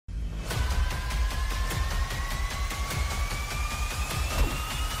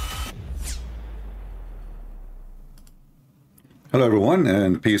Hello everyone,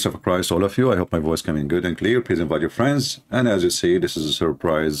 and peace of Christ all of you. I hope my voice coming good and clear. Please invite your friends. And as you see, this is a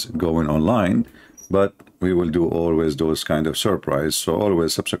surprise going online, but we will do always those kind of surprise. So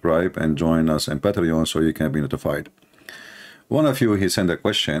always subscribe and join us in Patreon so you can be notified. One of you, he sent a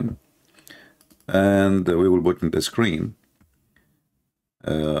question, and we will put in the screen.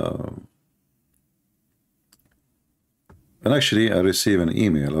 And actually, I received an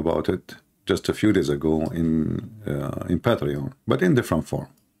email about it just a few days ago in Patreon, but in different form.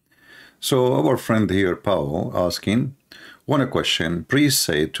 So our friend here, Paul, asking one question. Please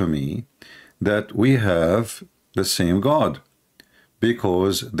say to me that we have the same God,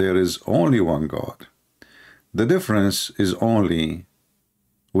 because there is only one God. The difference is only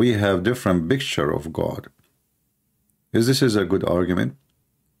we have different picture of God. Is this a good argument?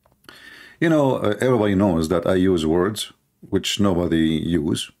 You know, everybody knows that I use words which nobody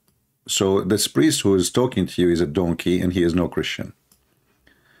use. So this priest who is talking to you is a donkey, and he is no Christian.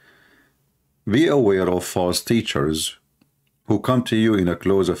 Be aware of false teachers who come to you in the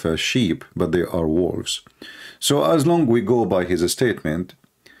clothes of a sheep, but they are wolves. So as long we go by his statement,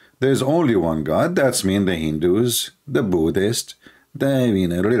 there's only one God. That's mean the Hindus, the Buddhists,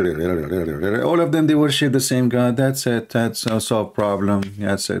 all of them, they worship the same God. That's it. That's also a problem.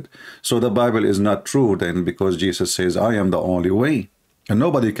 That's it. So the Bible is not true then, because Jesus says, I am the only way. And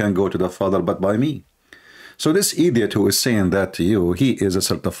nobody can go to the Father but by me. So this idiot who is saying that to you, he is a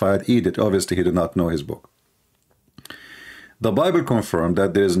certified idiot. Obviously, he did not know his book. The Bible confirmed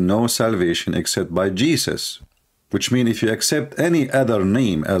that there is no salvation except by Jesus, which means if you accept any other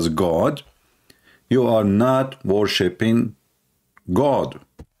name as God, you are not worshiping God.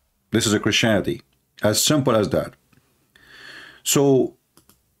 This is a Christianity. As simple as that. So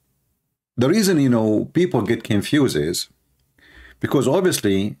the reason, you know, people get confused is because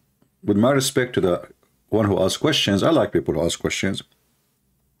obviously, with my respect to the one who asks questions, I like people who ask questions.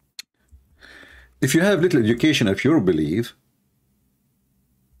 If you have little education of your belief,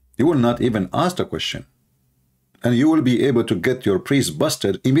 you will not even ask the question. And you will be able to get your priest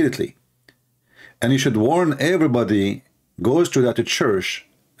busted immediately. And you should warn everybody goes to that church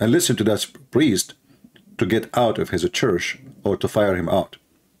and listen to that priest to get out of his church or to fire him out.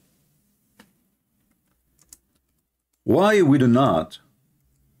 Why we do not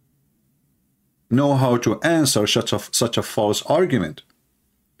know how to answer such a false argument?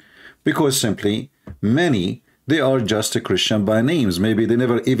 Because simply, many, they are just a Christian by names. Maybe they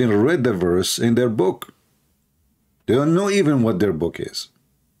never even read the verse in their book. They don't know even what their book is.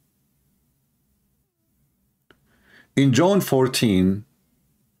 In John 14,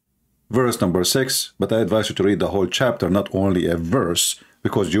 verse number 6, but I advise you to read the whole chapter, not only a verse,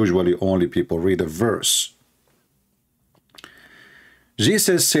 because usually only people read a verse.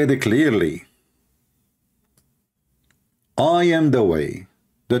 Jesus said clearly, I am the way,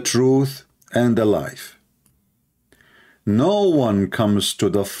 the truth, and the life. No one comes to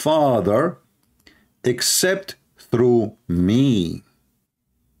the Father except through me.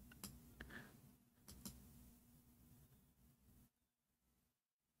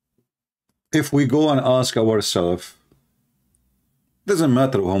 If we go and ask ourselves, doesn't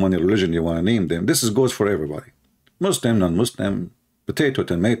matter how many religions you want to name them, this goes for everybody. Muslim, non-Muslim, potato,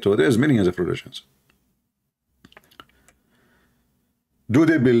 tomato, there's millions of religions. Do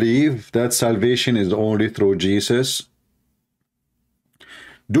they believe that salvation is only through Jesus?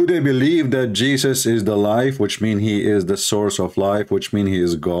 Do they believe that Jesus is the life, which means he is the source of life, which means he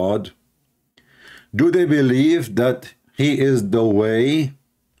is God? Do they believe that he is the way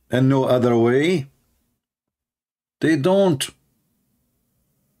and no other way? They don't.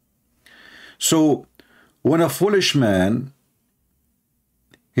 So when a foolish man,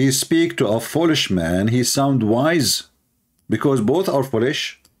 he speak to a foolish man, he sound wise, because both are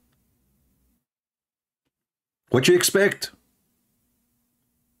foolish. What you expect?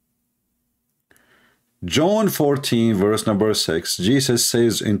 John 14, verse number 6, Jesus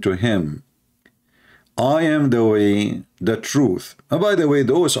says unto him, I am the way, the truth. And by the way,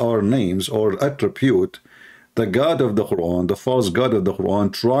 those are names or attribute the God of the Quran, the false God of the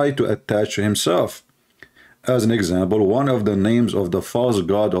Quran, try to attach to himself. As an example, one of the names of the false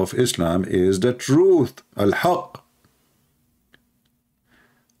God of Islam is the truth, Al-Haq.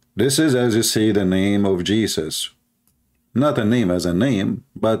 This is, as you see, the name of Jesus. Not a name as a name,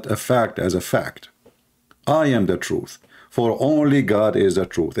 but a fact as a fact. I am the truth, for only God is the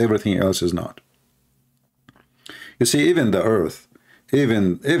truth. Everything else is not. You see, even the earth,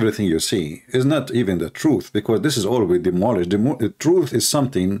 even everything you see is not even the truth, because this is already demolished. The truth is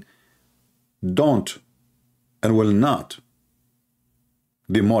something don't and will not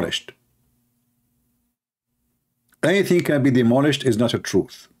demolished. Anything can be demolished is not a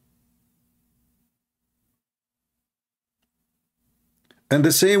truth. And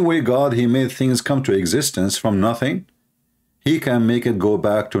the same way God, he made things come to existence from nothing, he can make it go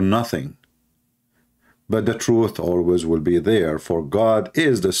back to nothing. But the truth always will be there, for God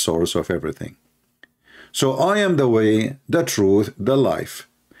is the source of everything. So I am the way, the truth, the life.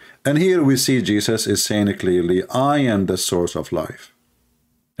 And here we see Jesus is saying clearly, I am the source of life,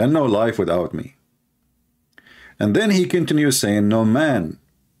 and no life without me. And then he continues saying, no man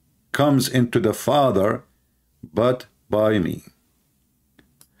comes into the Father but by me.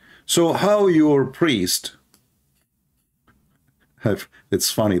 So how your priest,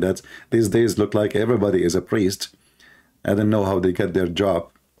 it's funny that these days look like everybody is a priest. I don't know how they get their job.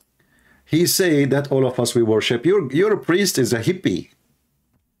 He said that all of us we worship. Your priest is a hippie.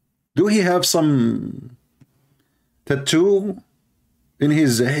 Do he have some tattoo in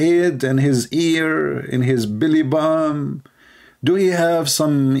his head and his ear, in his belly bum? Do he have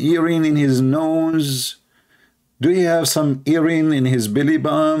some earring in his nose? Do he have some earring in his belly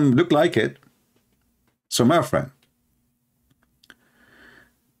bum? Look like it. So my friend,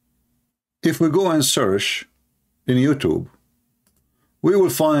 if we go and search in YouTube, we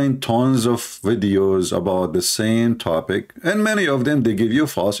will find tons of videos about the same topic, and many of them, they give you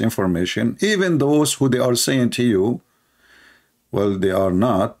false information. Even those who they are saying to you, well, they are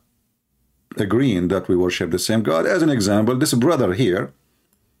not agreeing that we worship the same God. As an example, this brother here,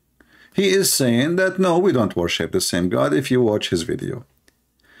 he is saying that, no, we don't worship the same God if you watch his video.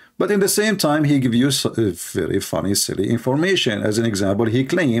 But in the same time, he gives you very funny, silly information. As an example, he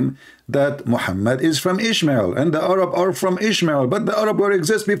claimed that Muhammad is from Ishmael and the Arab are from Ishmael, but the Arab were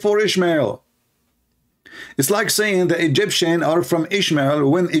exist before Ishmael. It's like saying the Egyptian are from Ishmael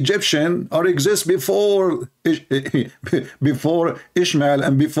when Egyptian are exist before Ishmael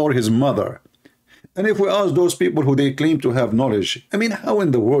and before his mother. And if we ask those people who they claim to have knowledge, I mean, how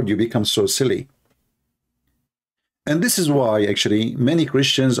in the world you become so silly? And this is why, actually, many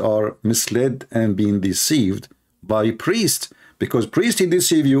Christians are misled and being deceived by priests. Because priests, he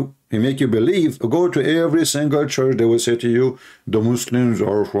deceive you, he make you believe. Go to every single church, they will say to you, the Muslims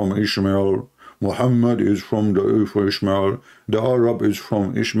are from Ishmael, Muhammad is from Ishmael, the Arab is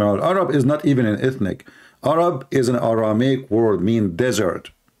from Ishmael. Arab is not even an ethnic. Arab is an Aramaic word, mean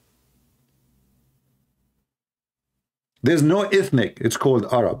desert. There's no ethnic, it's called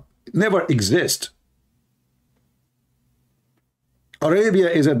Arab. It never exists. Arabia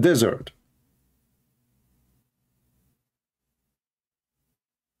is a desert.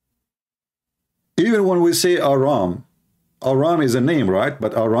 Even when we say Aram, Aram is a name, right?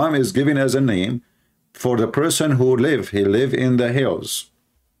 But Aram is given as a name for the person who he live in the hills.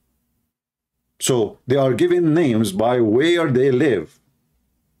 So they are given names by where they live.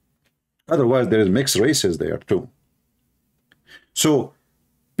 Otherwise, there is mixed races there too. So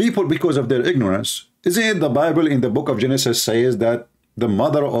people, because of their ignorance, isn't it the Bible in the book of Genesis says that the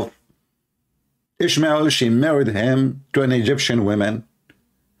mother of Ishmael, she married him to an Egyptian woman?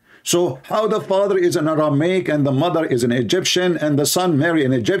 So how the father is an Aramaic and the mother is an Egyptian and the son married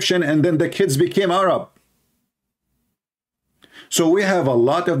an Egyptian and then the kids became Arab? So we have a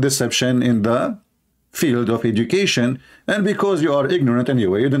lot of deception in the field of education, and because you are ignorant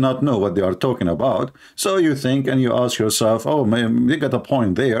anyway, you do not know what they are talking about, so you think and you ask yourself, oh man, you got a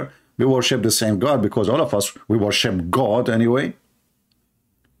point there, we worship the same God, because all of us, we worship God anyway.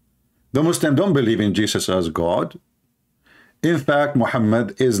 The Muslims don't believe in Jesus as God. In fact,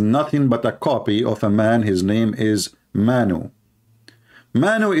 Muhammad is nothing but a copy of a man. His name is Manu.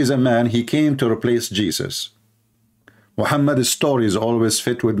 Manu is a man, he came to replace Jesus. Muhammad's story is always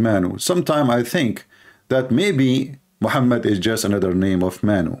fit with Manu. Sometimes I think that maybe Muhammad is just another name of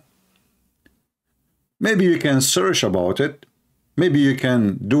Manu. Maybe you can search about it. Maybe you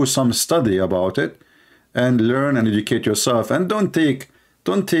can do some study about it and learn and educate yourself. And don't take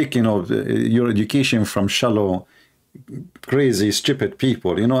your education from shallow, crazy, stupid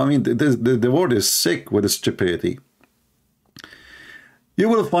people. You know, I mean, the world is sick with stupidity. You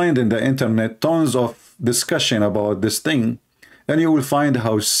will find in the internet tons of discussion about this thing, and you will find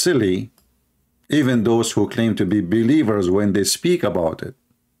how silly even those who claim to be believers when they speak about it,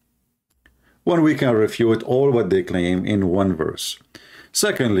 when we can refute all what they claim in one verse.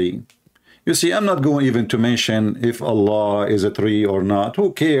 Secondly, you see, I'm not going even to mention if Allah is a three or not.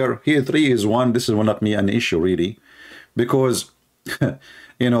 Who care? Here, three is one. This is not me an issue, really. Because,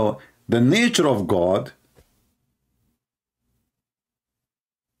 you know, the nature of God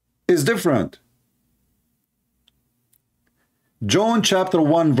is different. John chapter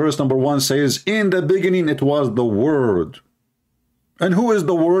 1, verse number 1 says, in the beginning it was the Word, And who is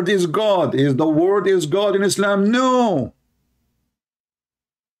the word? Is God. Is the word is God in Islam? No.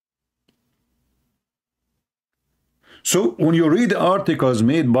 So when you read articles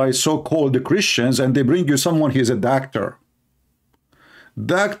made by so-called Christians and they bring you someone, he's a doctor.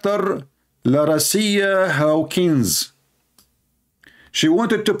 Dr. Laracia Hawkins. She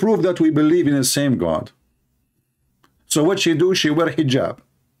wanted to prove that we believe in the same God. So what she do? She wear hijab.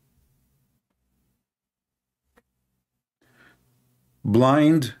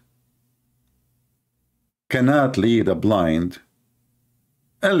 Blind cannot lead a blind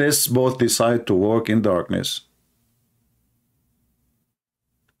unless both decide to walk in darkness.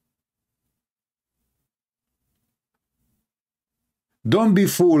 Don't be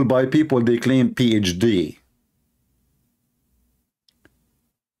fooled by people they claim PhD.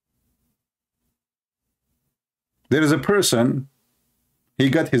 There is a person, he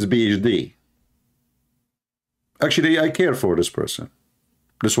got his PhD. Actually, I care for this person.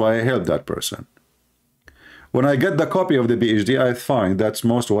 That's why I help that person. When I get the copy of the PhD, I find that's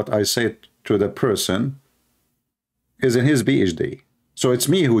most of what I say to the person is in his PhD. So it's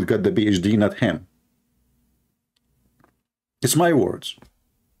me who got the PhD, not him. It's my words.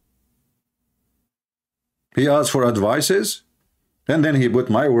 He asked for advices, and then he put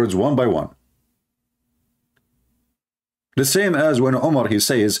my words one by one. The same as when Omar, he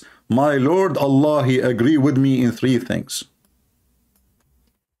says, my Lord Allah, he agree with me in 3 things.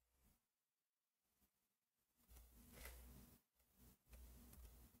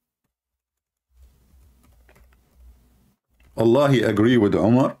 Allah, he agree with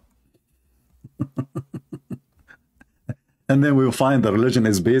Omar. And then we'll find the religion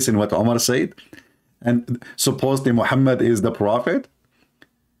is based in what Omar said. And supposedly Muhammad is the prophet.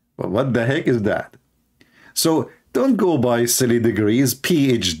 But what the heck is that? So don't go by silly degrees,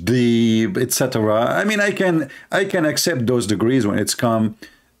 PhD, etc. I mean, I can accept those degrees when it's come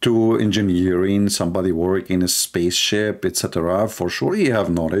to engineering, somebody working in a spaceship, etc. For sure, you have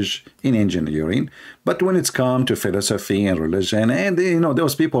knowledge in engineering. But when it's come to philosophy and religion, and you know,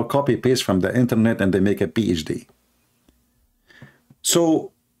 those people copy paste from the internet and they make a PhD.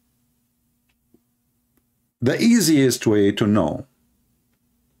 So the easiest way to know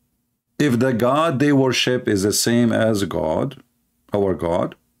if the God they worship is the same as God, our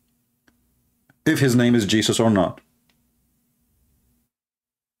God, if his name is Jesus or not.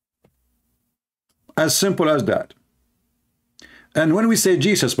 As simple as that. And when we say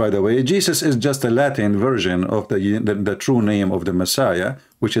Jesus, by the way, Jesus is just a Latin version of the true name of the Messiah,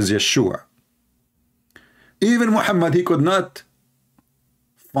 which is Yeshua. Even Muhammad, he could not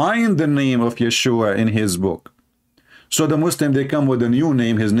find the name of Yeshua in his book. So the Muslim, they come with a new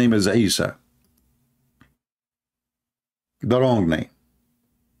name. His name is Isa. The wrong name.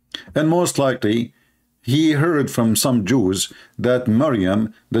 And most likely, he heard from some Jews that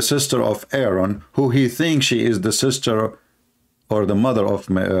Maryam, the sister of Aaron, who he thinks she is the sister or the mother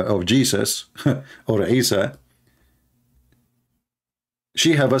of Jesus, or Isa,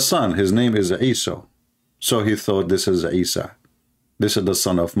 she have a son. His name is Isa. So he thought this is Isa. This is the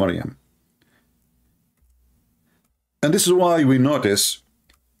son of Maryam. And this is why we notice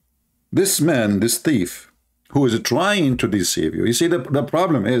this man, this thief, who is trying to deceive you. You see, the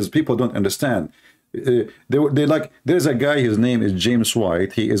problem is people don't understand. There's a guy, his name is James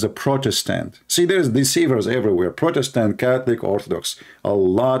White. He is a Protestant. See, there's deceivers everywhere. Protestant, Catholic, Orthodox. A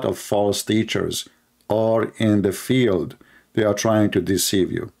lot of false teachers are in the field. They are trying to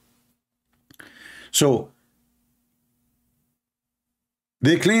deceive you. So,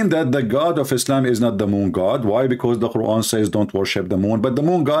 they claim that the God of Islam is not the moon God. Why? Because the Quran says don't worship the moon. But the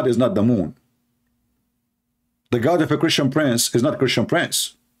moon God is not the moon. The God of a Christian prince is not Christian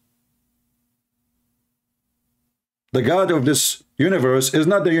prince. The God of this universe is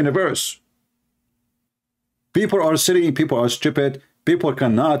not the universe. People are silly, people are stupid, people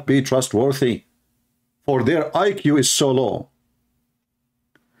cannot be trustworthy, for their IQ is so low.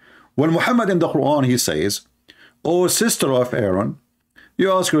 When Muhammad in the Quran, he says, O sister of Aaron,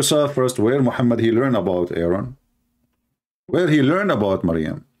 you ask yourself first, where Muhammad he learned about Aaron? Where he learned about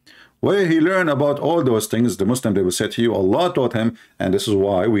Maryam? Where he learned about all those things? The Muslim, they will say to you, Allah taught him, and this is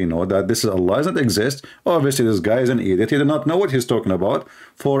why we know that this is Allah doesn't exist. Obviously, this guy is an idiot. He did not know what he's talking about,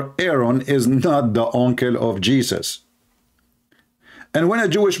 for Aaron is not the uncle of Jesus. And when a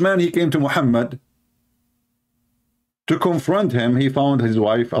Jewish man, he came to Muhammad to confront him, he found his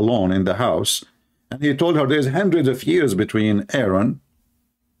wife alone in the house, and he told her there's hundreds of years between Aaron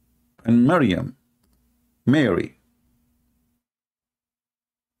and Maryam, Mary.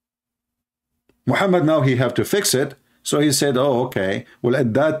 Muhammad now he have to fix it, so he said, oh, okay, well,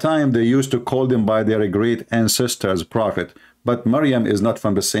 at that time they used to call them by their great ancestors, prophet. but Maryam is not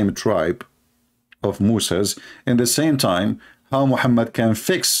from the same tribe of Moses. In the same time, how Muhammad can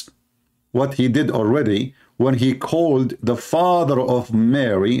fix what he did already when he called the father of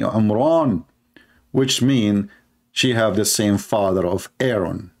Mary Imran, which mean she have the same father of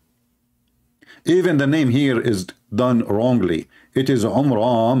Aaron. Even the name here is done wrongly. It is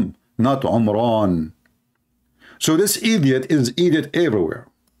Umram, not Umran. So this idiot is idiot everywhere.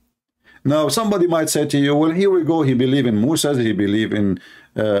 Now somebody might say to you, well, here we go, he believe in Moses, he believe in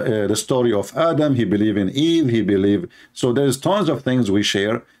the story of Adam, he believe in Eve, he believe, so there's tons of things we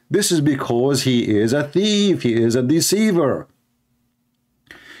share. This is because he is a thief, he is a deceiver.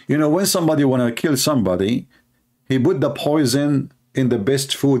 You know, when somebody want to kill somebody, he put the poison in the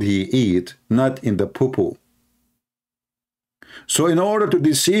best food he eat, not in the poo-poo. So in order to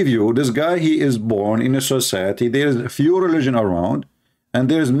deceive you, this guy, he is born in a society, there's a few religion around, and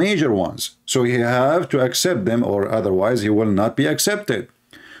there's major ones. So he have to accept them, or otherwise he will not be accepted.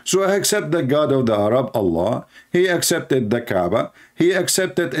 So I accept the God of the Arab, Allah. He accepted the Kaaba. He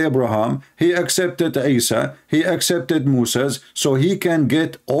accepted Abraham. He accepted Isa. He accepted Moses. So he can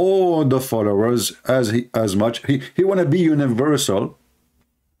get all the followers as much. He want to be universal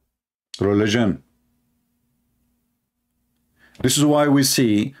religion. This is why we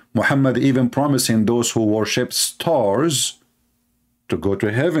see Muhammad even promising those who worship stars to go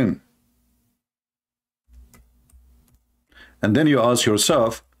to heaven. And then you ask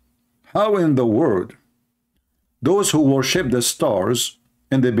yourself, how in the world those who worship the stars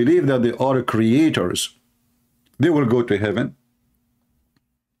and they believe that they are creators, they will go to heaven,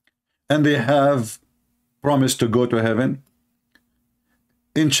 and they have promised to go to heaven?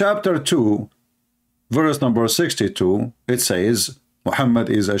 In chapter 2, verse number 62, it says, Muhammad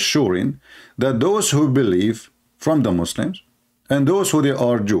is assuring that those who believe from the Muslims, and those who they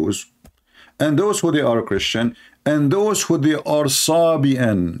are Jews, and those who they are Christian, and those who they are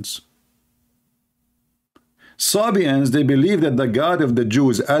Sabians. Sabians, they believe that the God of the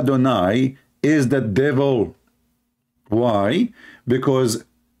Jews, Adonai, is the devil. Why? Because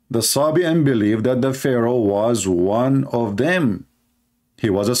the Sabian believed that the Pharaoh was one of them.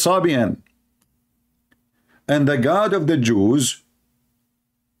 He was a Sabian. And the God of the Jews,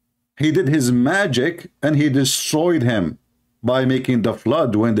 he did his magic and he destroyed him by making the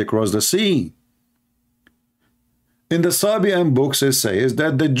flood when they crossed the sea. In the Sabian books, it says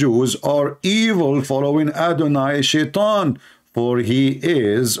that the Jews are evil, following Adonai Shaitan, for he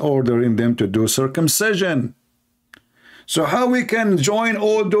is ordering them to do circumcision. So how we can join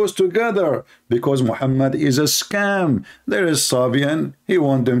all those together? Because Muhammad is a scam. There is Sabian, he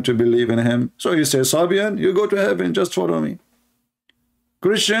wants them to believe in him. So he says, Sabian, you go to heaven, just follow me.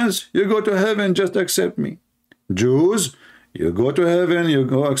 Christians, you go to heaven, just accept me. Jews, you go to heaven, you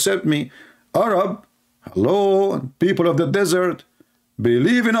go accept me. Arab, hello, people of the desert,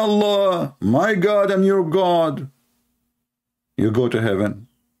 believe in Allah, my God and your God. You go to heaven.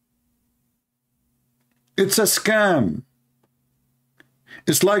 It's a scam.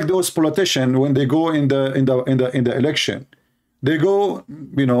 It's like those politicians when they go in the election. They go,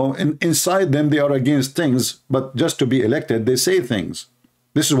 you know, inside them they are against things, but just to be elected, they say things.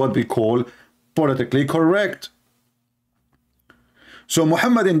 This is what we call politically correct. So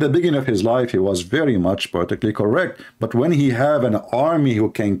Muhammad, in the beginning of his life, he was very much politically correct. But when he have an army who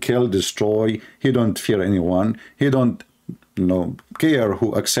can kill, destroy, he don't fear anyone. He don't, you know, care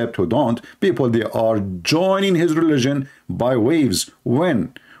who accept, who don't. People, they are joining his religion by waves.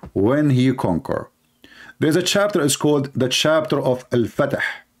 When he conquer. There's a chapter, it's called the chapter of Al-Fatah.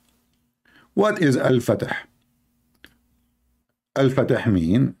 What is Al-Fatah? Al-Fatah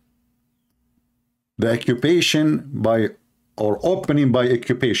mean the occupation by, or opening by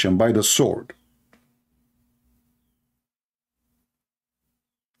occupation, by the sword.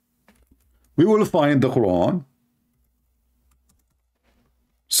 We will find the Quran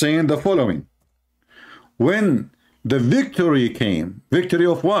saying the following. When the victory came, victory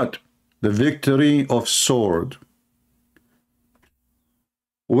of what? The victory of sword.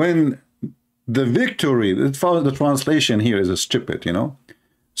 When the victory, the translation here is stupid, you know.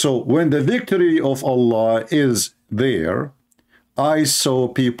 So when the victory of Allah is there, I saw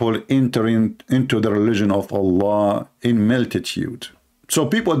people entering into the religion of Allah in multitude. So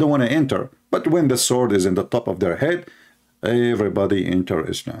people don't want to enter, but when the sword is in the top of their head, everybody enter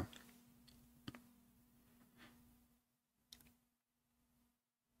Islam.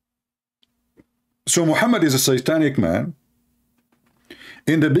 So Muhammad is a satanic man.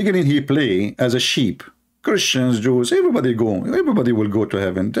 In the beginning, he played as a sheep. Christians, Jews, everybody will go to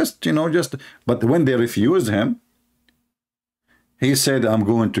heaven. Just, you know, but when they refused him, he said, I'm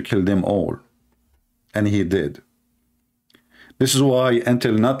going to kill them all. And he did. This is why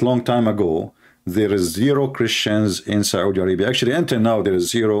until not long time ago, there is 0 Christians in Saudi Arabia. Actually, until now, there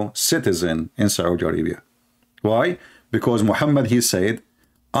is 0 citizen in Saudi Arabia. Why? Because Muhammad, he said,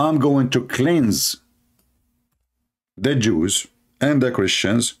 I'm going to cleanse the Jews and the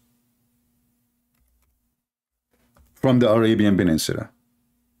Christians from the Arabian Peninsula.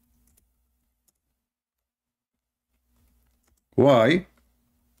 Why?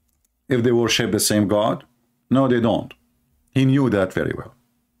 If they worship the same God? No, they don't. He knew that very well.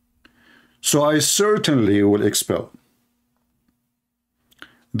 So I certainly will expel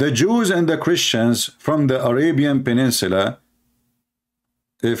the Jews and the Christians from the Arabian Peninsula,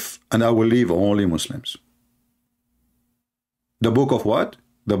 and I will leave only Muslims. The book of what?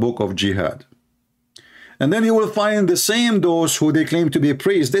 The book of jihad. And then you will find the same those who they claim to be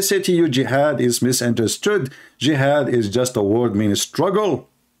priests. They say to you, jihad is misunderstood. Jihad is just a word meaning struggle.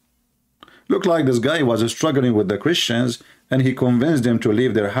 Look like this guy was struggling with the Christians, and he convinced them to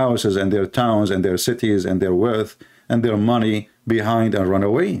leave their houses and their towns and their cities and their wealth and their money behind and run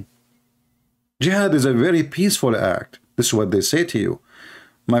away. Jihad is a very peaceful act. This is what they say to you.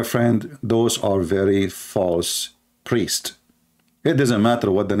 My friend, those are very false priests. It doesn't matter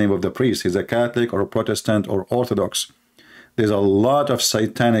what the name of the priest is, a Catholic or a Protestant or Orthodox. There's a lot of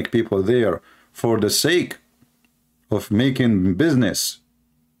satanic people there for the sake of making business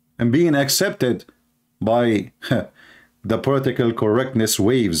and being accepted by the political correctness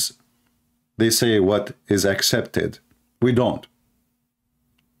waves. They say what is accepted. We don't.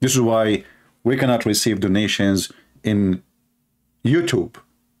 This is why we cannot receive donations in YouTube,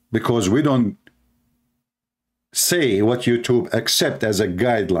 because we don't say what YouTube accept as a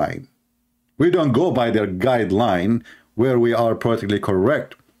guideline. We don't go by their guideline where we are politically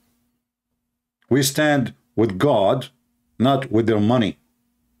correct. We stand with God, not with their money.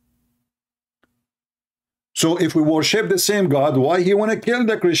 So if we worship the same God, why he want to kill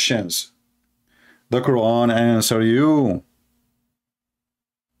the Christians? The Quran answer you.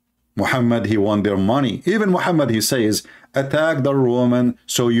 Muhammad, he want their money. Even Muhammad, he says, attack the Roman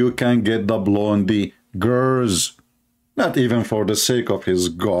so you can get the blondie girls. Not even for the sake of his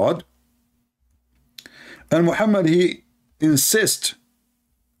God. And Muhammad, he insists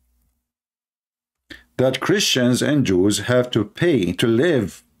that Christians and Jews have to pay to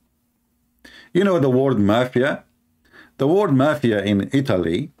live. You know the word mafia? The word mafia in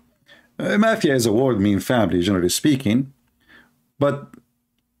Italy, mafia is a word mean family, generally speaking. But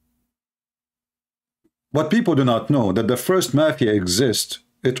what people do not know, that the first mafia exists,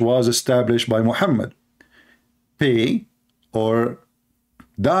 it was established by Muhammad. Pay or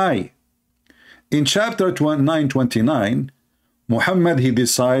die. In chapter 929, Muhammad, he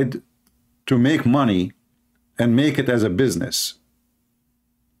decided to make money and make it as a business.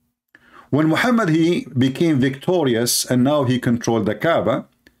 When Muhammad, he became victorious and now he controlled the Kaaba,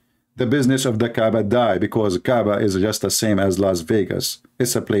 the business of the Kaaba died, because Kaaba is just the same as Las Vegas.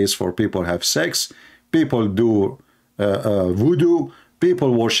 It's a place for people to have sex, people do voodoo,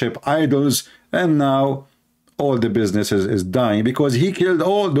 people worship idols, and now all the business is dying because he killed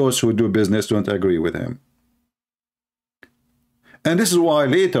all those who do business don't agree with him. And this is why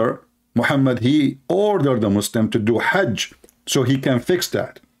later Muhammad, he ordered the Muslim to do Hajj so he can fix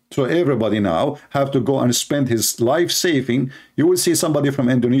that. So everybody now have to go and spend his life saving. You will see somebody from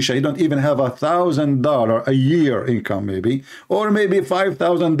Indonesia, he don't even have $1,000 a year income maybe, or maybe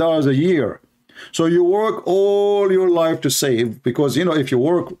 $5,000 a year. So you work all your life to save, because, you know, if you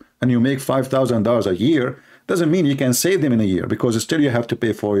work and you make $5,000 a year, doesn't mean you can save them in a year, because still you have to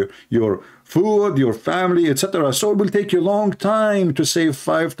pay for your food, your family, etc. So it will take you a long time to save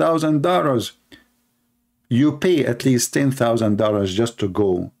 $5,000. You pay at least $10,000 just to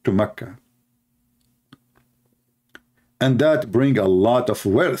go to Mecca. And that brings a lot of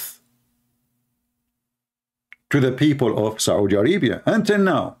wealth to the people of Saudi Arabia. Until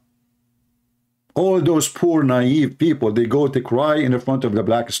now, all those poor, naive people, they go to cry in front of the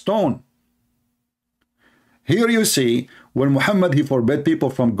black stone. Here you see, when Muhammad, he forbade people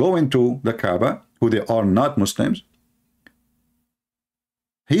from going to the Kaaba, who they are not Muslims,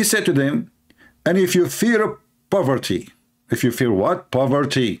 he said to them, and if you fear poverty, if you fear what?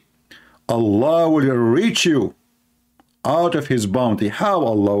 Poverty, Allah will reach you out of his bounty. How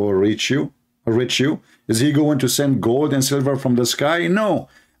Allah will reach you? Is he going to send gold and silver from the sky? No.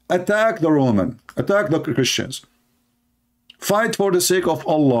 Attack the Roman, attack the Christians. Fight for the sake of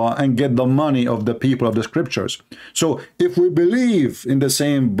Allah and get the money of the people of the scriptures. So if we believe in the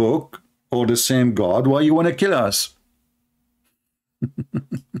same book or the same God, why you want to kill us?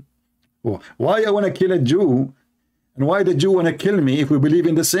 Why I want to kill a Jew, and why the Jew want to kill me if we believe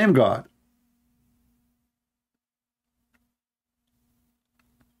in the same God?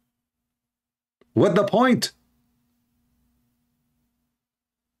 What the point?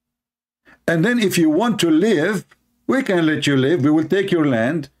 And then if you want to live, we can let you live. We will take your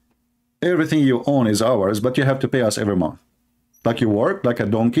land. Everything you own is ours, but you have to pay us every month. Like you work, like a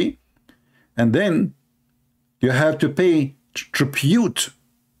donkey. And then you have to pay tribute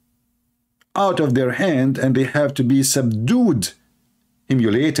out of their hand, and they have to be subdued,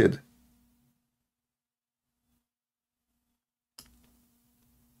 humiliated.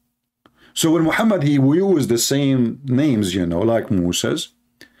 So when Muhammad, he used the same names, you know, like Moses,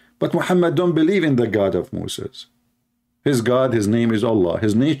 but Muhammad don't believe in the God of Moses. His God, his name is Allah.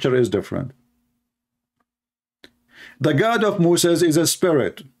 His nature is different. The God of Moses is a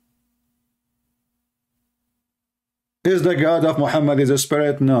spirit. Is the God of Muhammad is a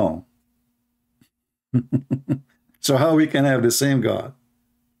spirit? No. So how we can have the same God?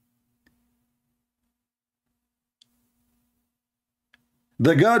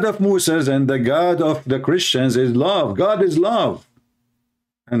 The God of Moses and the God of the Christians is love. God is love.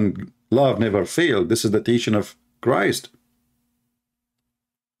 And love never failed. This is the teaching of Christ.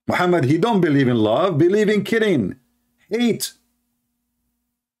 Muhammad, he don't believe in love, believe in killing, hate.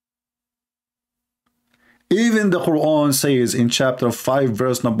 Even the Quran says in chapter 5,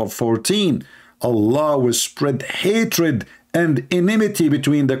 verse number 14, Allah will spread hatred and enmity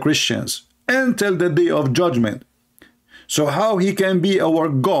between the Christians until the day of judgment. So how he can be our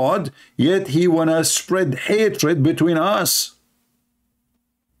God, yet he wanna spread hatred between us?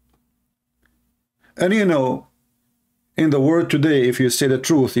 And you know, in the world today, if you say the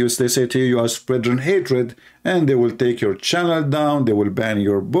truth, they say to you, you are spreading hatred, and they will take your channel down, they will ban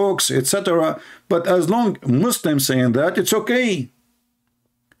your books, etc. But as long Muslims saying that, it's okay.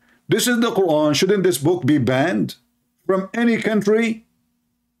 This is the Quran. Shouldn't this book be banned from any country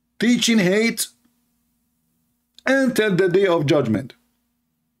teaching hate until the day of judgment?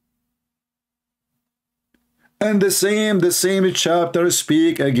 And the same chapter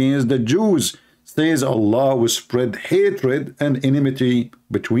speak against the Jews. Says Allah will spread hatred and enmity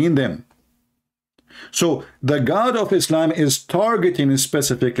between them. So the God of Islam is targeting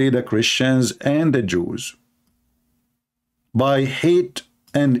specifically the Christians and the Jews by hate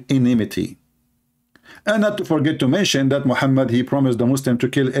and enmity. And not to forget to mention that Muhammad, he promised the Muslim to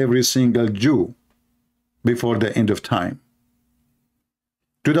kill every single Jew before the end of time.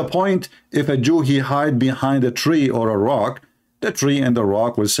 To the point, if a Jew he hide behind a tree or a rock, the tree and the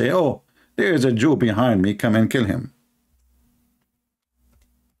rock will say, oh, there is a Jew behind me, come and kill him.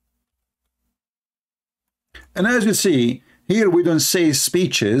 And as you see, here we don't say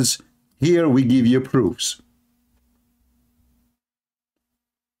speeches, here we give you proofs.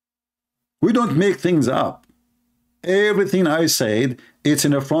 We don't make things up. Everything I said, it's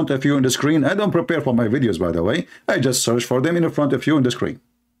in the front of you on the screen. I don't prepare for my videos, by the way. I just search for them in the front of you on the screen.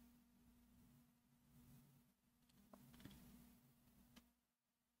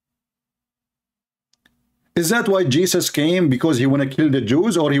 Is that why Jesus came? Because he want to kill the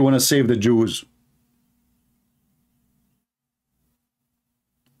Jews, or he want to save the Jews?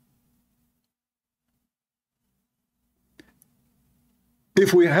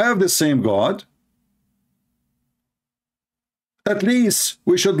 If we have the same God, at least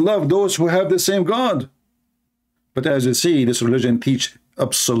we should love those who have the same God. But as you see, this religion teach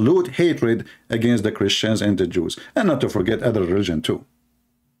absolute hatred against the Christians and the Jews. And not to forget other religion too.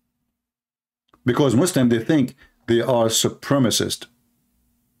 Because Muslims, they think they are supremacist.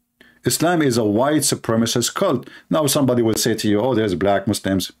 Islam is a white supremacist cult. Now somebody will say to you, oh, there's black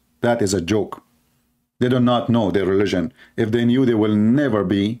Muslims. That is a joke. They do not know their religion. If they knew, they will never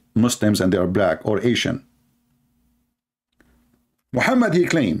be Muslims and they are black or Asian. Muhammad, he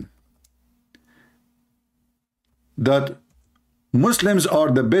claimed that Muslims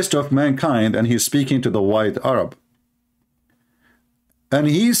are the best of mankind, and he's speaking to the white Arab. And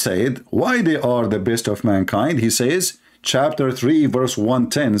he said, why they are the best of mankind? He says, chapter 3, verse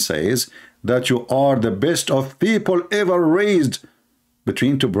 110 says, that you are the best of people ever raised,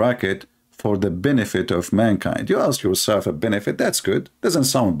 between two brackets, for the benefit of mankind. You ask yourself a benefit, that's good. Doesn't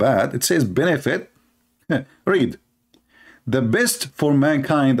sound bad. It says benefit. Read. The best for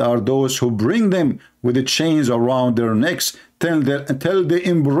mankind are those who bring them with the chains around their necks till they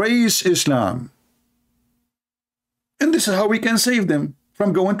embrace Islam. And this is how we can save them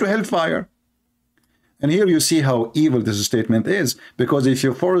from going to hellfire. And here you see how evil this statement is, because if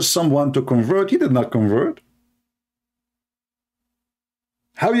you force someone to convert, he did not convert.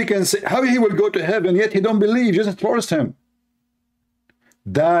 How you can say, how he will go to heaven, yet he don't believe, you just forced him.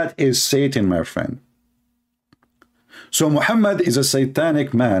 That is Satan, my friend. So Muhammad is a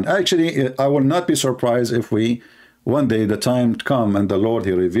satanic man. Actually, I will not be surprised if we one day the time come and the Lord,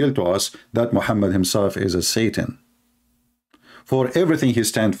 he revealed to us that Muhammad himself is a Satan. For everything he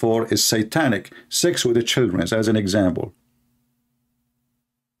stands for is satanic. Sex with the children, as an example.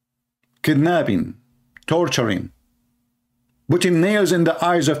 Kidnapping, torturing, putting nails in the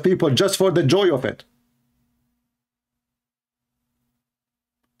eyes of people just for the joy of it.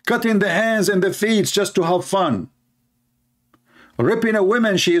 Cutting the hands and the feet just to have fun. Ripping a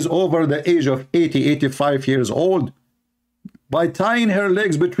woman, she is over the age of 80, 85 years old, by tying her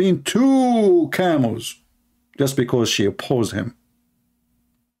legs between two camels just because she opposed him.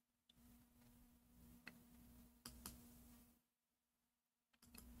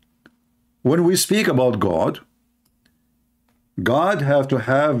 When we speak about God, God have to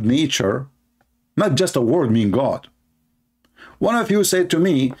have nature, not just a word mean God. One of you said to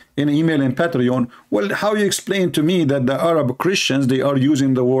me in email and Patreon, well, how you explain to me that the Arab Christians, they are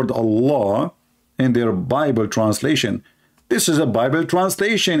using the word Allah in their Bible translation? This is a Bible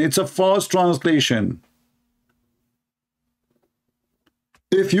translation. It's a false translation.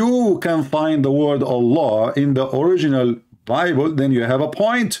 If you can find the word Allah in the original Bible, then you have a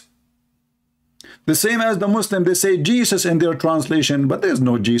point. The same as the Muslim, they say Jesus in their translation, but there's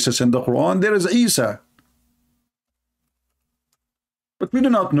no Jesus in the Quran. There is Isa. But we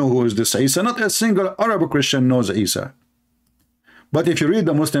do not know who is this Isa. Not a single Arab Christian knows Isa. But if you read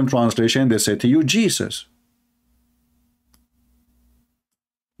the Muslim translation, they say to you, Jesus.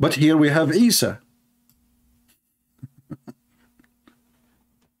 But here we have Isa.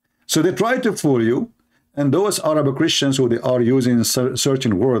 So they try to fool you. And those Arab Christians who they are using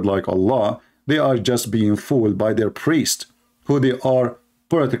certain word like Allah, they are just being fooled by their priest, who they are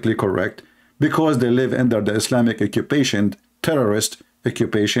politically correct, because they live under the Islamic occupation, terrorist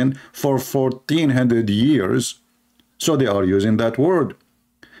occupation for 1400 years. So they are using that word.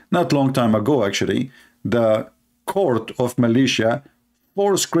 Not long time ago, actually, the court of Malaysia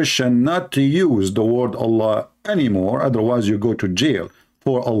forced Christian not to use the word Allah anymore, otherwise you go to jail.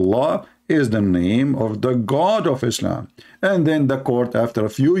 For Allah is the name of the God of Islam. And then the court, after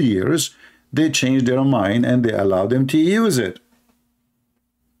a few years, they changed their mind and they allowed them to use it.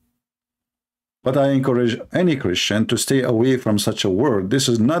 But I encourage any Christian to stay away from such a word. This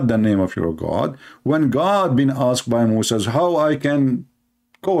is not the name of your God. When God been asked by Moses, how I can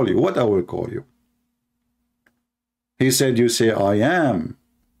call you, what I will call you? He said, you say, I am.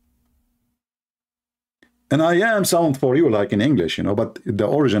 And I am sound for you like in English, you know, but the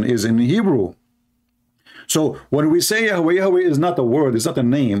origin is in Hebrew. So when we say Yahweh, Yahweh is not a word, it's not a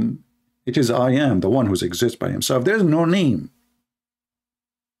name. It is I am, the one who exists by himself. There's no name.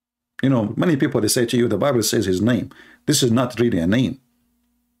 You know, many people, they say to you, the Bible says his name. This is not really a name.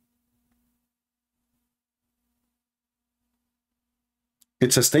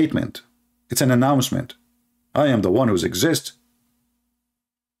 It's a statement. It's an announcement. I am the one who exists.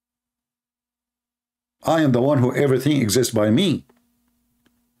 I am the one who everything exists by me.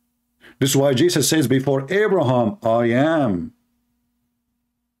 This is why Jesus says, before Abraham, I am.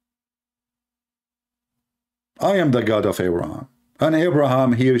 I am the God of Abraham. And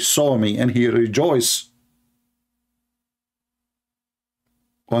Abraham, he saw me and he rejoiced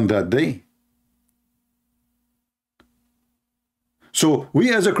on that day. So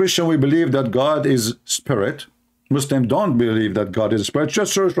we as a Christian, we believe that God is spirit. Muslims don't believe that God is a spirit.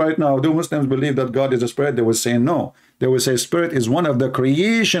 Just search right now, do Muslims believe that God is a spirit? They will say no. They will say spirit is one of the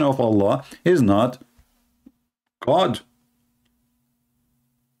creation of Allah, is not God.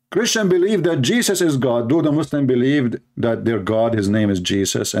 Christians believe that Jesus is God. Do the Muslim believe that their God, his name is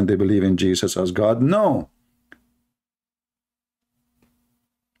Jesus, and they believe in Jesus as God? No.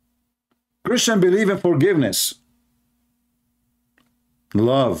 Christians believe in forgiveness,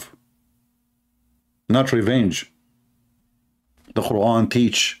 love, not revenge. The Quran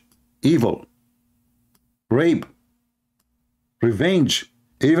teach evil, rape, revenge,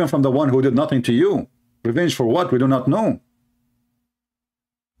 even from the one who did nothing to you. Revenge for what? We do not know.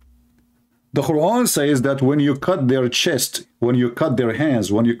 The Quran says that when you cut their chest, when you cut their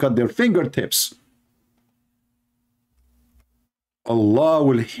hands, when you cut their fingertips, Allah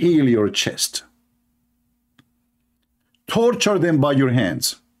will heal your chest. Torture them by your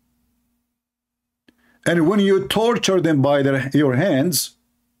hands. And when you torture them by your hands,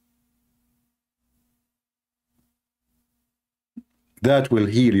 that will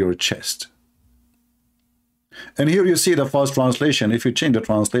heal your chest. And here you see the false translation. If you change the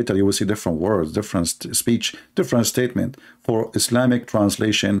translator, you will see different words, different speech, different statement. For Islamic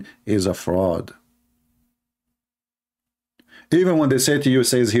translation is a fraud. Even when they say to you, it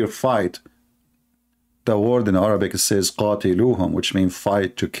says here, fight. The word in Arabic says qatiluhum, which means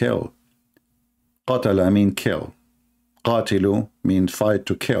fight, to kill. Qatala mean kill. Qatilu means fight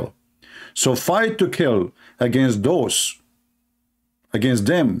to kill. So fight to kill against those, against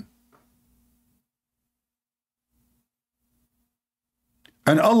them.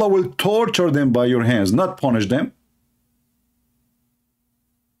 And Allah will torture them by your hands, not punish them.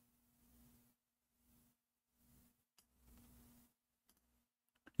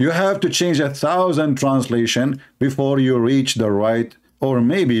 You have to change 1,000 translation before you reach the right, or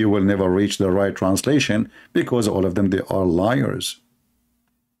maybe you will never reach the right translation, because all of them, they are liars.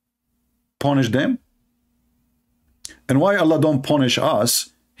 Punish them. And why Allah don't punish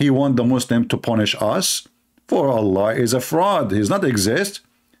us? He want the Muslim to punish us. For Allah is a fraud. He does not exist.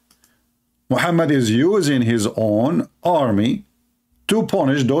 Muhammad is using his own army to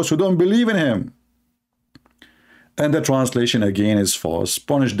punish those who don't believe in him. And the translation again is false.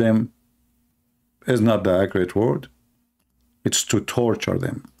 Punish them is not the accurate word. It's to torture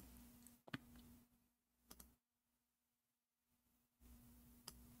them.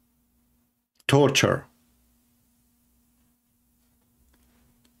 Torture.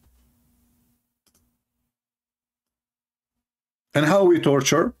 And how we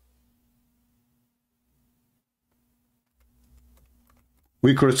torture?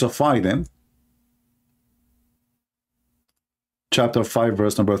 We crucify them. Chapter 5,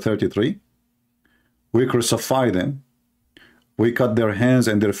 verse number 33. We crucify them. We cut their hands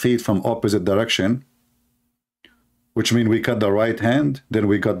and their feet from opposite direction, which means we cut the right hand, then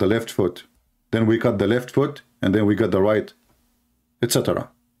we cut the left foot. Then we cut the left foot, and then we cut the right, etc.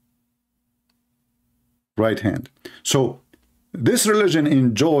 Right hand. So this religion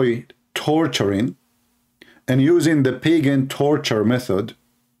enjoyed torturing and using the pagan torture method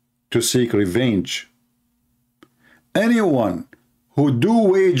to seek revenge. Anyone who do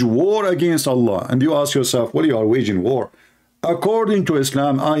wage war against Allah, and you ask yourself, well, you are waging war. According to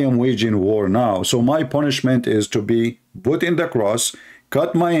Islam, I am waging war now. So my punishment is to be put in the cross,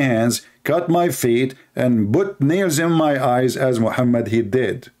 cut my hands, cut my feet, and put nails in my eyes as Muhammad he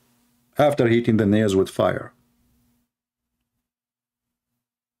did after heating the nails with fire.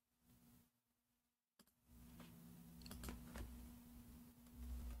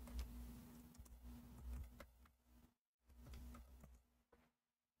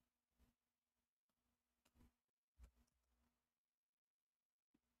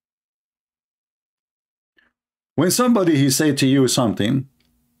 When somebody he say to you something,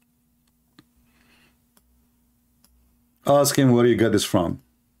 ask him where you got this from.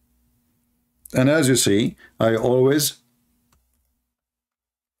 And as you see, I always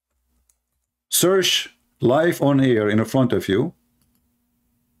search live on air in front of you.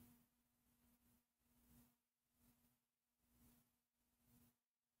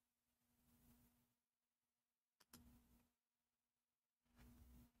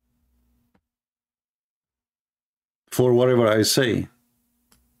 For whatever I say.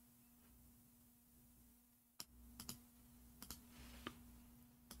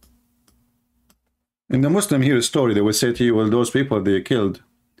 In the Muslim here story, they will say to you, well, those people they killed.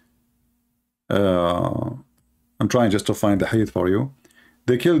 I'm trying just to find the hadith for you.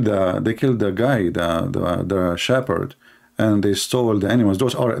 They killed the guy, the shepherd, and they stole the animals.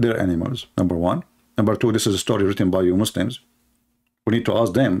 Those are their animals, number one. Number two, this is a story written by you Muslims. We need to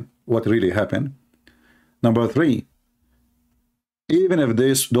ask them what really happened. Number three, even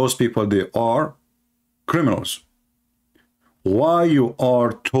if those people, they are criminals, why you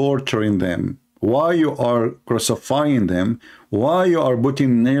are torturing them? Why you are crucifying them? Why you are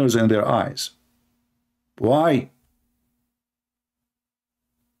putting nails in their eyes? Why?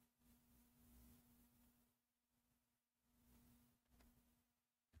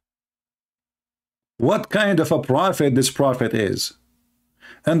 What kind of a prophet this prophet is?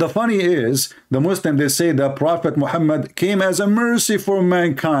 And the funny is, the Muslim, they say that Prophet Muhammad came as a mercy for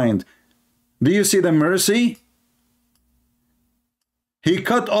mankind. Do you see the mercy? He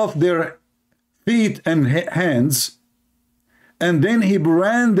cut off their feet and hands, and then he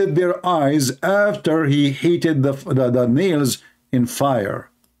branded their eyes after he heated the nails in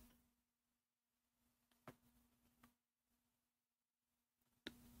fire.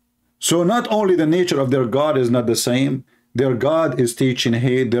 So not only the nature of their God is not the same, their God is teaching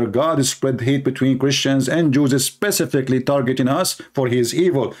hate, their God is spread hate between Christians and Jews, specifically targeting us for his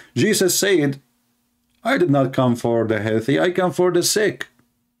evil. Jesus said, I did not come for the healthy, I come for the sick.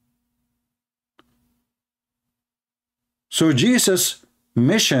 So Jesus'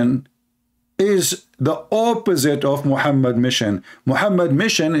 mission is the opposite of Muhammad's mission. Muhammad's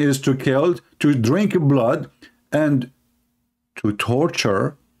mission is to kill, to drink blood, and to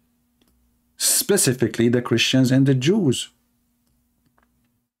torture specifically the Christians and the Jews.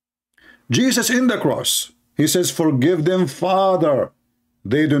 Jesus in the cross, He says, forgive them, Father.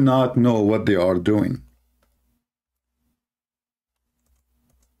 They do not know what they are doing.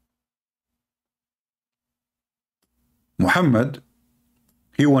 Muhammad,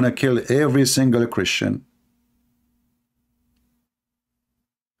 he want to kill every single Christian.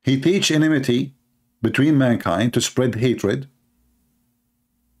 He teach enmity between mankind to spread hatred.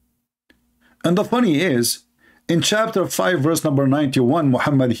 And the funny is, in chapter 5, verse number 91,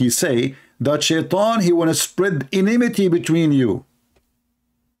 Muhammad, he say that Shaitan, he want to spread enmity between you.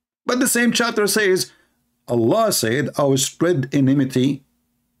 But the same chapter says, Allah said, I will spread enmity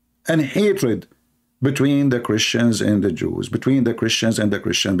and hatred between the Christians and the Jews, between the Christians and the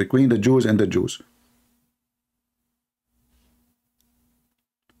Christians, between the Jews and the Jews.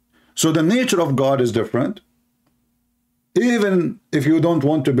 So the nature of God is different. Even if you don't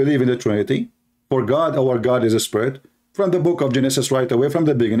want to believe in the Trinity, for God, our God is a spirit, from the book of Genesis right away, from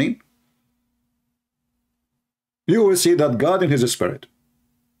the beginning, you will see that God is a spirit.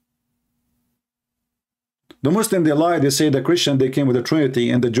 The Muslim, they lie, they say the Christian, they came with the Trinity,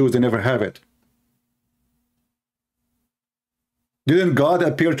 and the Jews, they never have it. Didn't God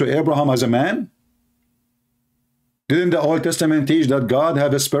appear to Abraham as a man? Didn't the Old Testament teach that God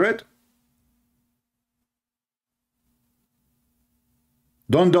had a spirit?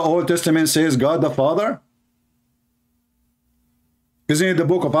 Don't the Old Testament says God the Father? Isn't it the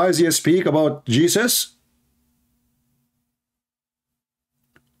book of Isaiah speak about Jesus?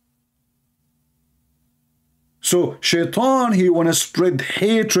 So Shaitan, he want to spread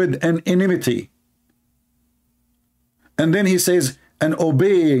hatred and enmity. And then he says, and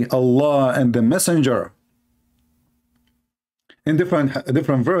obey Allah and the messenger. In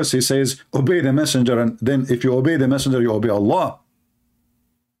different verse, he says, obey the messenger. And then if you obey the messenger, you obey Allah.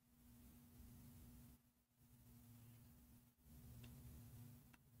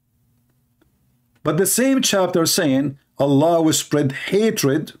 But the same chapter saying, Allah will spread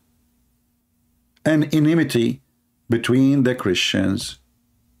hatred and enmity between the Christians,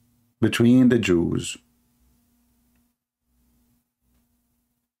 between the Jews.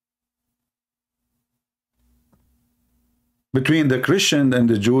 Between the Christians and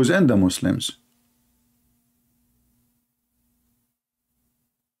the Jews and the Muslims.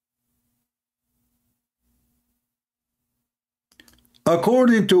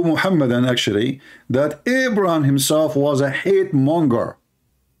 According to Muhammadan, actually, that Abraham himself was a hate monger.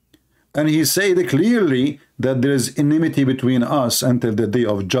 And he said clearly that there is enmity between us until the day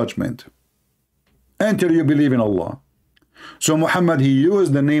of judgment. Until you believe in Allah. So Muhammad, he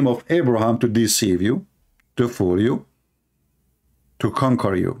used the name of Abraham to deceive you, to fool you, to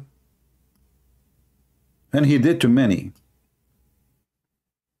conquer you. And he did to many.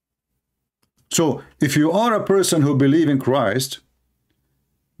 So if you are a person who believes in Christ,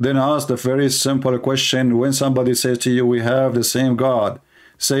 then ask the very simple question. When somebody says to you, we have the same God,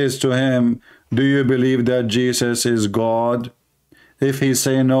 says to him, do you believe that Jesus is God? If he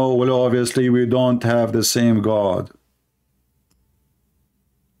say no, well, obviously we don't have the same God.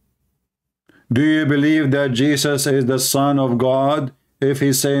 Do you believe that Jesus is the Son of God? If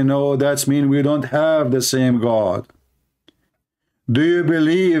he say no, that means we don't have the same God. Do you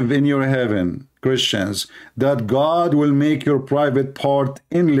believe in your heaven, Christians, that God will make your private part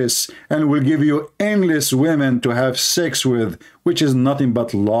endless and will give you endless women to have sex with, which is nothing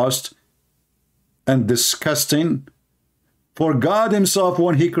but lust and disgusting? For God himself,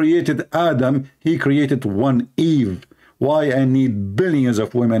 when he created Adam, he created one Eve. Why I need billions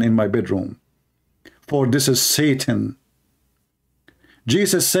of women in my bedroom? For this is Satan.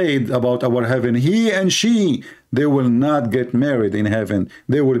 Jesus said about our heaven, he and she, they will not get married in heaven.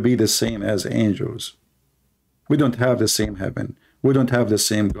 They will be the same as angels. We don't have the same heaven. We don't have the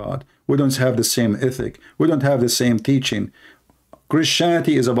same God. We don't have the same ethic. We don't have the same teaching.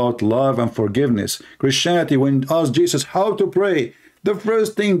 Christianity is about love and forgiveness. Christianity, when asked Jesus how to pray, the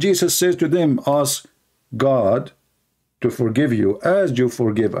first thing Jesus says to them, ask God to forgive you as you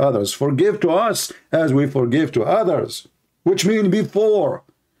forgive others. Forgive to us as we forgive to others. Which means before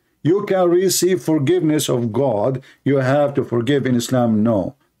you can receive forgiveness of God, you have to forgive. In Islam,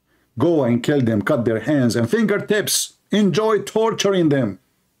 no. Go and kill them, cut their hands and fingertips. Enjoy torturing them.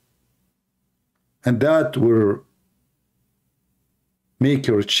 And that will make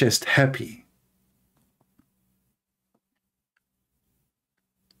your chest happy.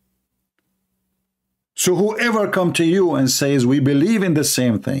 So whoever come to you and says, we believe in the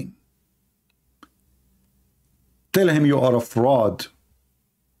same thing, tell him you are a fraud.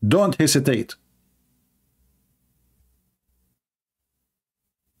 Don't hesitate.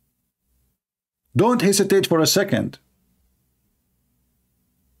 Don't hesitate for a second.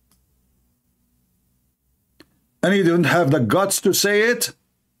 and you don't have the guts to say it,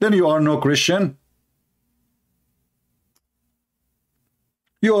 then you are no Christian.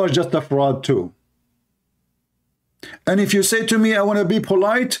 You are just a fraud too. And if you say to me, I want to be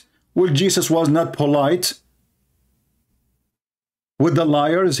polite, well, Jesus was not polite with the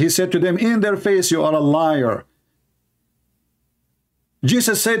liars. He said to them in their face, you are a liar.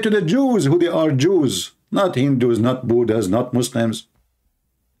 Jesus said to the Jews, who they are Jews, not Hindus, not Buddhas, not Muslims.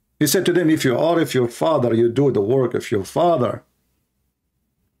 He said to them, if you are of your father, you do the work of your father.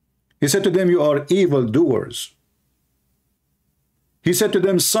 He said to them, you are evildoers. He said to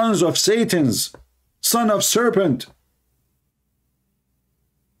them, sons of Satan's, son of serpent.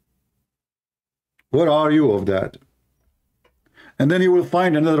 Where are you of that? And then you will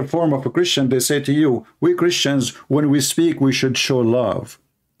find another form of a Christian. They say to you, we Christians, when we speak, we should show love.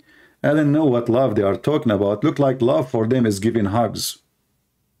 I don't know what love they are talking about. Look like love for them is giving hugs.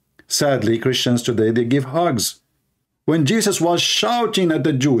 Sadly, Christians today, they give hugs. When Jesus was shouting at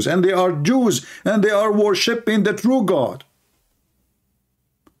the Jews, and they are Jews, and they are worshiping the true God.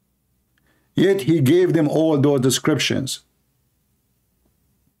 Yet he gave them all those descriptions.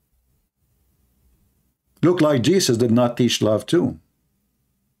 Look like Jesus did not teach love too.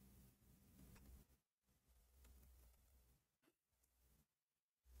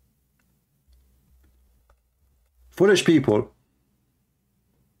 Foolish people,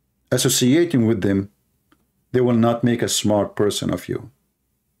 associating with them, they will not make a smart person of you.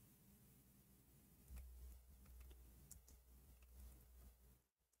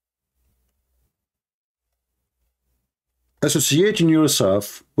 Associating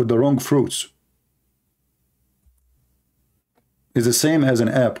yourself with the wrong fruits is the same as an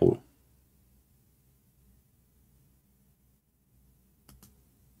apple.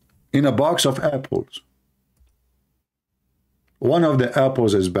 In a box of apples, one of the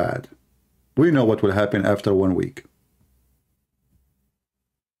apples is bad. We know what will happen after 1 week.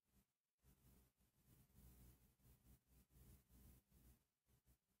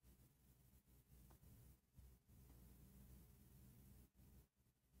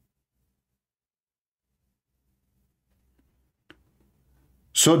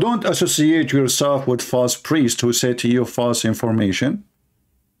 So don't associate yourself with false priests who say to you false information.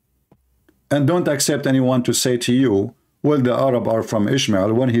 And don't accept anyone to say to you, well, the Arab are from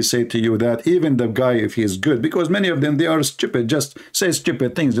Ishmael, when he said to you that even the guy, if he is good, because many of them, they are stupid, just say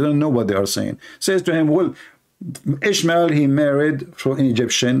stupid things, they don't know what they are saying. Says to him, well, Ishmael, he married from an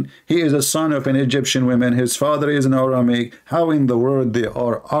Egyptian, he is a son of an Egyptian woman, his father is an Aramic, how in the world they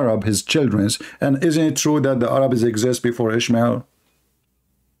are Arab, his children's, and isn't it true that the Arabs exist before Ishmael?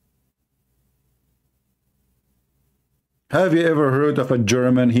 Have you ever heard of a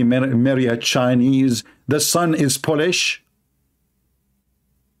German, he marry a Chinese, the son is Polish?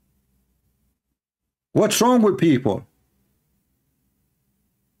 What's wrong with people?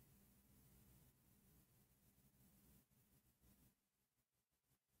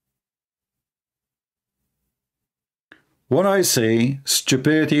 When I say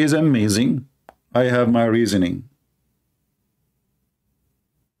stupidity is amazing, I have my reasoning.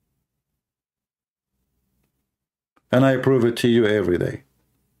 And I prove it to you every day.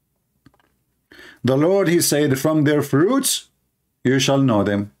 The Lord, he said, from their fruits you shall know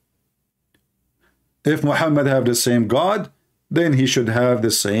them. If Muhammad have the same God, then he should have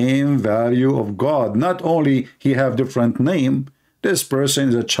the same value of God. Not only he have different name, this person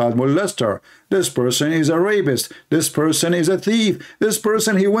is a child molester, this person is a rapist, this person is a thief, this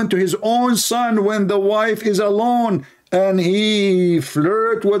person, he went to his own son when the wife is alone and he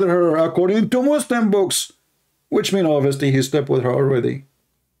flirt with her according to Muslim books. Which means obviously he slept with her already.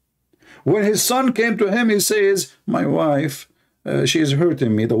 When his son came to him, he says, my wife, she is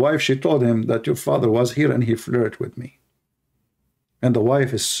hurting me. The wife, she told him that your father was here and he flirted with me. And the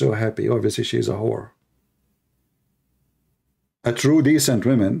wife is so happy. Obviously, she is a whore. A true decent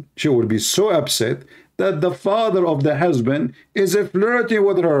woman, she would be so upset that the father of the husband is flirting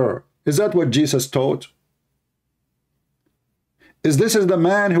with her. Is that what Jesus taught? Is this the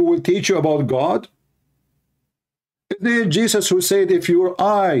man who will teach you about God? Isn't it Jesus who said, if your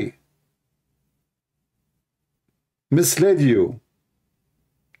eye misled you,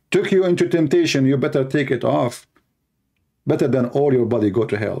 took you into temptation, you better take it off. Better than all your body go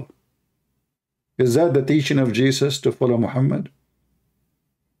to hell. Is that the teaching of Jesus to follow Muhammad?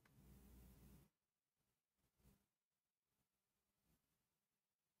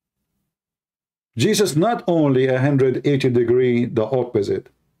 Jesus not only 180 degree the opposite.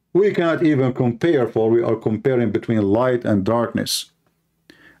 We cannot even compare, for we are comparing between light and darkness.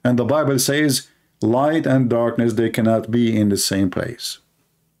 And the Bible says, light and darkness, they cannot be in the same place.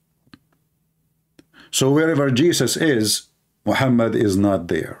 So wherever Jesus is, Muhammad is not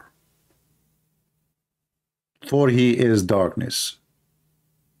there. For he is darkness,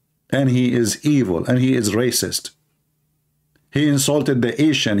 and he is evil, and he is racist. He insulted the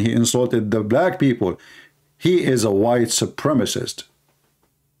Asian, he insulted the black people. He is a white supremacist.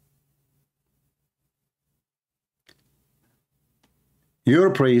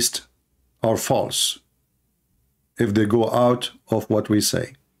 Your priests are false if they go out of what we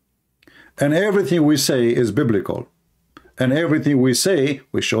say. And everything we say is biblical. And everything we say,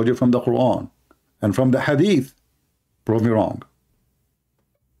 we showed you from the Quran and from the Hadith. Prove me wrong.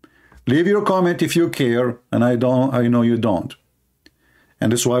 Leave your comment if you care, and I know you don't.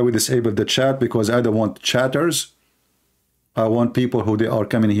 And that's why we disabled the chat, because I don't want chatters. I want people who they are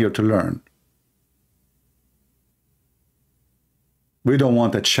coming here to learn. We don't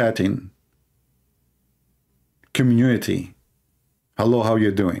want a chatting community. Hello, how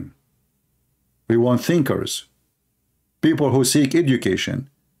you doing? We want thinkers, people who seek education,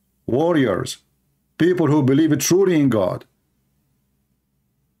 warriors, people who believe truly in God.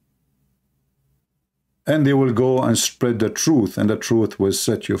 And they will go and spread the truth, and the truth will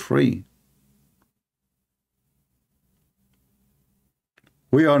set you free.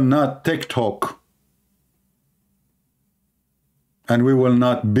 We are not TikTok, and we will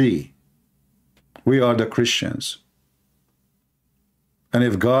not be. We are the Christians. And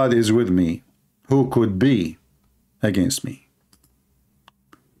if God is with me, who could be against me?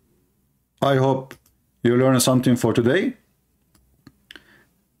 I hope you learned something for today.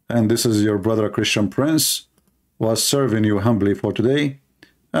 And this is your brother Christian Prince, was serving you humbly for today.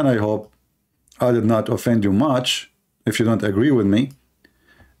 And I hope I did not offend you much if you don't agree with me.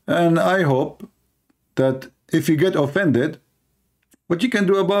 And I hope that if you get offended, what you can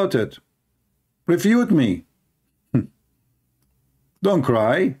do about it? Refute me. Don't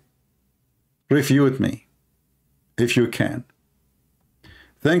cry. Refute me if you can.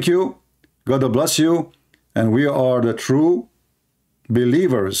 Thank you. God bless you. And we are the true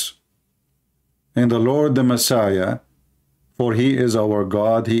believers in the Lord the Messiah, for he is our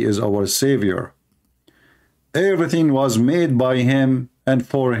God, he is our Savior. Everything was made by him and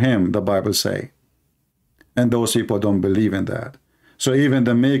for him, the Bible say. And those people don't believe in that. So even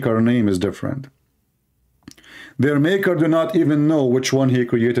the maker name is different. Their maker do not even know which one he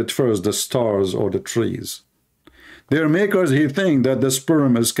created first, the stars or the trees. Their makers, he think that the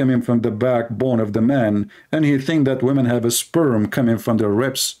sperm is coming from the backbone of the man, and he think that women have a sperm coming from their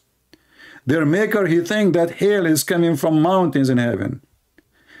ribs. Their maker, he think that hail is coming from mountains in heaven.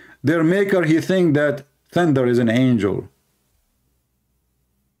 Their maker, he think that thunder is an angel.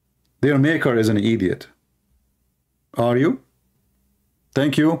 Their maker is an idiot. Are you?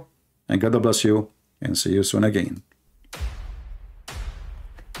 Thank you, and God bless you, and see you soon again.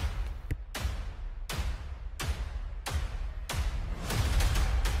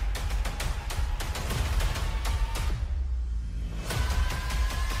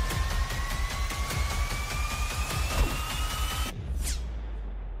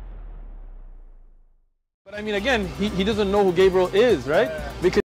 But I mean, again, he doesn't know who Gabriel is, right? Because